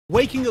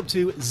Waking up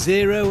to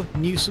 0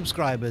 new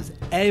subscribers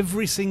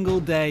every single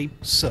day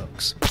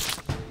sucks.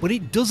 But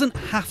it doesn't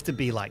have to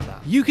be like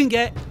that. You can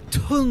get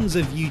tons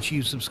of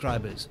YouTube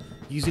subscribers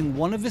using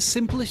one of the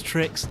simplest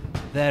tricks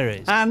there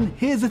is. And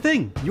here's the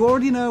thing, you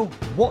already know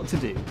what to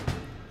do.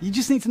 You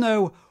just need to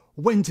know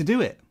when to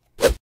do it.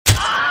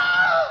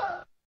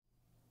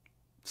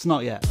 It's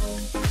not yet.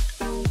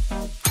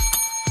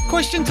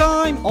 Question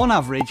time! On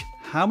average,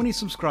 how many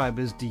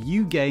subscribers do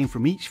you gain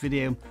from each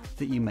video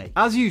that you make?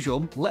 As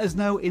usual, let us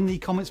know in the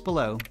comments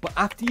below, but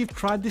after you've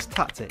tried this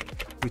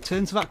tactic,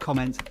 return to that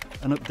comment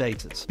and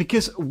update us.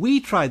 Because we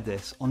tried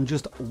this on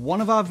just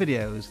one of our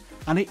videos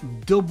and it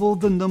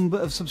doubled the number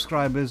of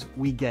subscribers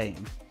we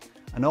gained.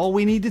 And all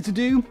we needed to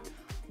do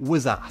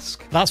was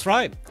ask. That's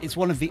right, it's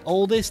one of the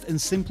oldest and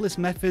simplest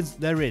methods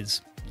there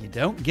is. You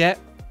don't get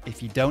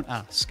if you don't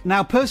ask.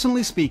 Now,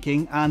 personally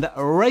speaking, and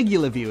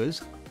regular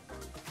viewers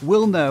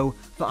will know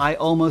that I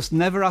almost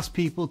never ask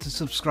people to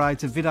subscribe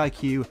to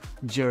vidIQ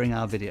during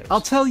our videos.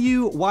 I'll tell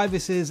you why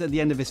this is at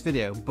the end of this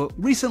video, but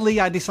recently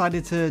I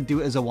decided to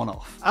do it as a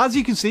one-off. As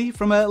you can see,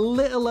 from a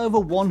little over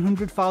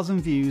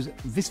 100,000 views,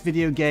 this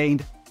video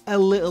gained a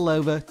little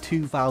over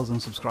 2,000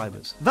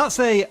 subscribers. That's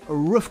a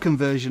rough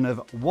conversion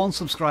of 1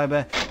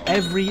 subscriber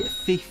every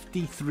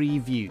 53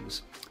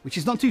 views. Which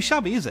is not too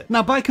shabby, is it?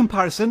 Now, by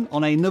comparison,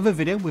 on another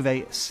video with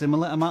a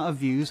similar amount of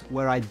views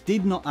where I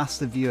did not ask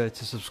the viewer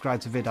to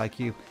subscribe to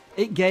vidIQ,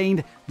 it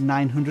gained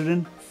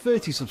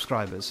 930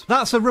 subscribers.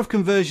 That's a rough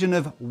conversion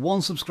of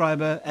 1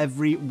 subscriber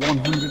every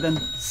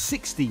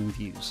 116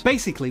 views.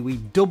 Basically, we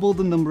doubled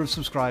the number of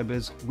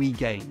subscribers we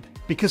gained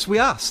because we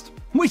asked,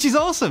 which is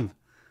awesome.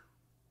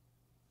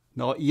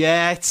 Not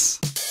yet.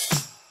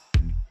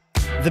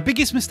 The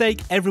biggest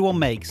mistake everyone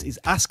makes is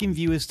asking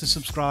viewers to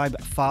subscribe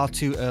far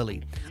too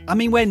early. I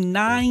mean, we're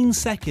 9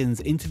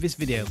 seconds into this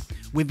video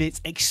with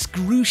its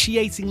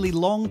excruciatingly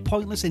long,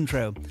 pointless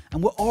intro,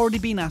 and we're already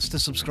being asked to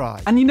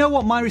subscribe. And you know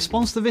what my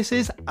response to this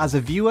is, as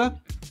a viewer?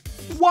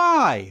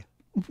 Why?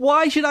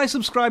 Why should I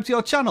subscribe to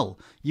your channel?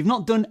 You've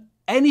not done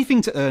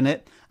anything to earn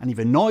it, and you've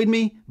annoyed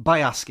me by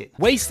asking.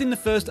 Wasting the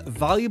first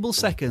valuable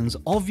seconds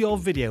of your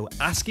video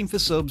asking for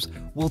subs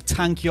will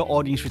tank your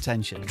audience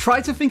retention. Try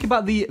to think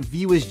about the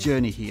viewer's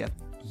journey here.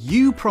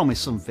 You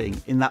promised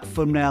something in that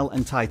thumbnail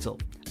and title,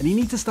 and you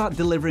need to start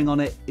delivering on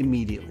it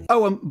immediately.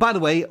 Oh, and by the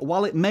way,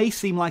 while it may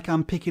seem like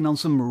I'm picking on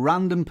some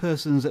random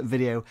person's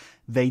video,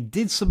 they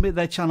did submit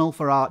their channel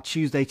for our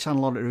Tuesday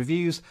channel audit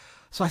reviews,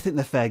 so I think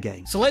they're fair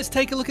game. So let's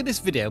take a look at this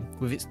video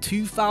with its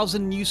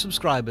 2,000 new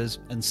subscribers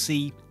and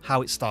see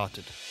how it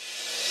started.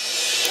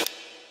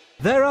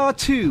 There are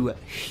 2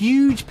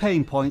 huge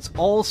pain points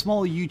all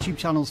small YouTube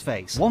channels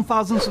face: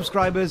 1,000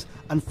 subscribers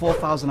and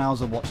 4,000 hours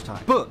of watch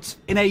time. But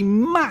in a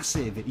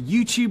massive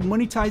YouTube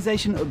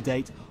monetization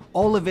update,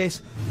 all of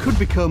this could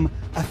become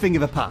a thing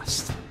of the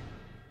past.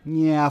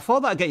 Yeah, I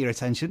thought that'd get your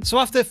attention. So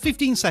after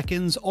 15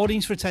 seconds,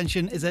 audience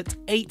retention is at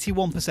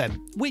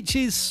 81%, which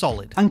is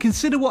solid. And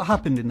consider what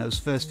happened in those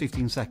first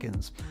 15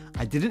 seconds.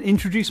 I didn't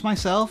introduce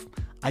myself,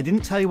 I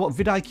didn't tell you what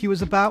vidIQ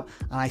was about,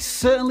 and I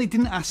certainly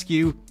didn't ask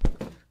you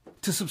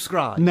to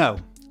subscribe. No,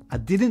 I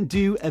didn't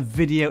do a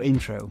video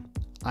intro.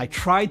 I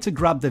tried to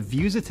grab the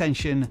viewer's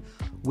attention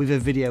with a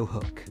video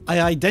hook.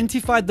 I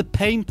identified the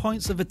pain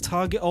points of a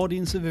target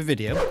audience of a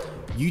video,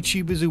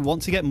 YouTubers who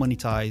want to get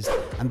monetized,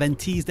 and then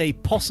teased a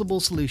possible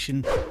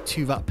solution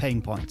to that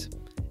pain point.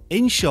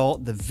 In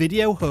short, the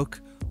video hook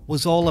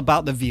was all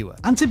about the viewer.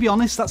 And to be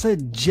honest, that's a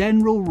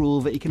general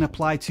rule that you can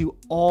apply to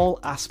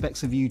all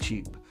aspects of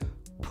YouTube.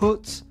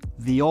 Put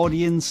the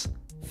audience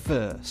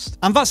first.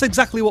 And that's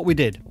exactly what we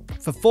did.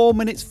 For 4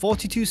 minutes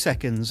 42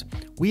 seconds,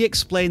 we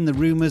explained the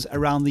rumours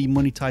around the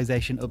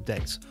monetization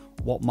updates,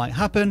 what might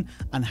happen,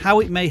 and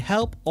how it may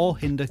help or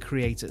hinder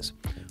creators.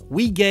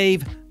 We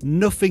gave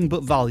nothing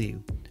but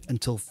value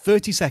until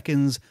 30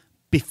 seconds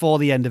before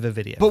the end of the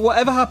video. But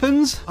whatever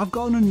happens, I've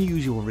got an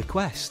unusual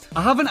request.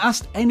 I haven't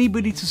asked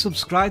anybody to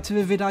subscribe to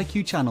the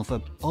vidIQ channel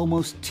for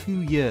almost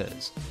 2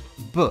 years.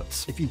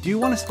 But if you do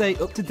want to stay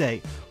up to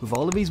date with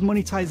all of these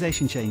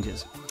monetization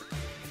changes,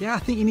 yeah, I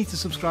think you need to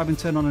subscribe and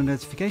turn on a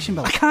notification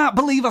bell. I can't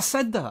believe I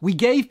said that. We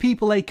gave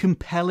people a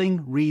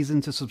compelling reason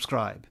to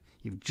subscribe.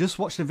 You've just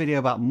watched a video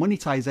about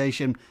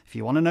monetization. If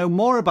you want to know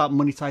more about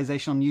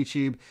monetization on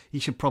YouTube, you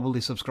should probably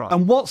subscribe.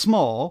 And what's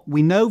more,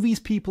 we know these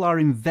people are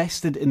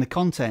invested in the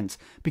content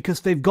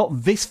because they've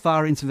got this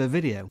far into the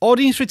video.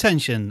 Audience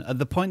retention at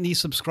the point the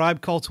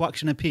subscribe call to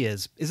action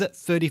appears is at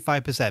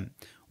 35%,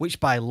 which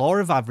by law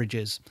of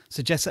averages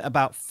suggests that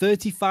about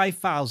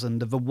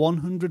 35,000 of the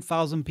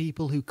 100,000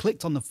 people who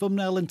clicked on the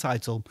thumbnail and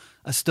title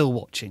are still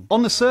watching.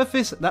 On the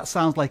surface, that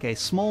sounds like a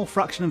small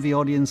fraction of the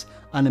audience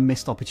and a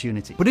missed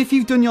opportunity. But if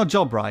you've done your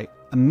job right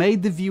and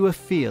made the viewer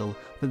feel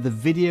that the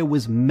video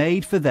was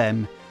made for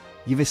them,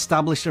 you've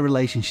established a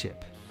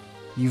relationship.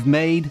 You've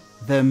made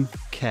them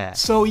care.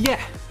 So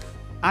yeah,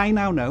 I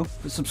now know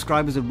that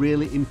subscribers are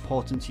really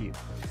important to you.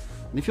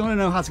 And if you want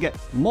to know how to get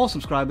more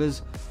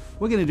subscribers,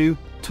 we're going to do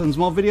tons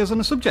more videos on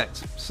the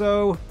subject.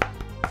 So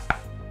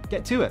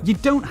get to it. You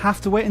don't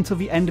have to wait until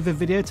the end of a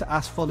video to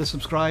ask for the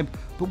subscribe,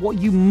 but what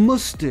you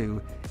must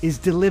do is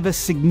deliver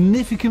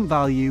significant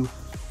value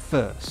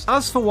first.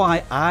 As for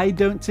why I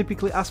don't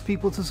typically ask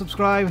people to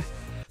subscribe,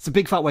 it's a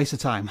big fat waste of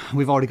time.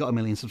 We've already got 1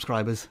 million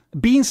subscribers.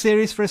 Being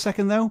serious for a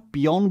second though,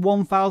 beyond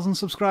 1,000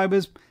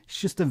 subscribers, it's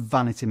just a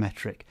vanity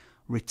metric.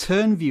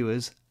 Return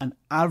viewers and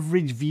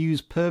average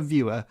views per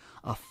viewer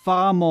are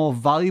far more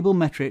valuable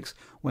metrics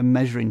when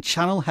measuring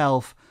channel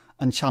health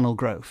and channel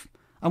growth.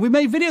 And we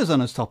made videos on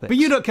those topics. But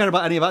you don't care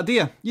about any of that, do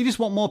you? You just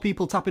want more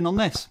people tapping on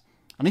this.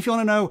 And if you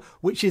want to know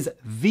which is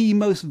the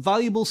most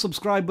valuable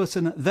subscribe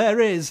button there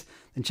is,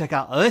 then check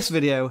out this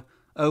video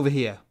over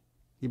here.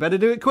 You better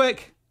do it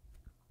quick.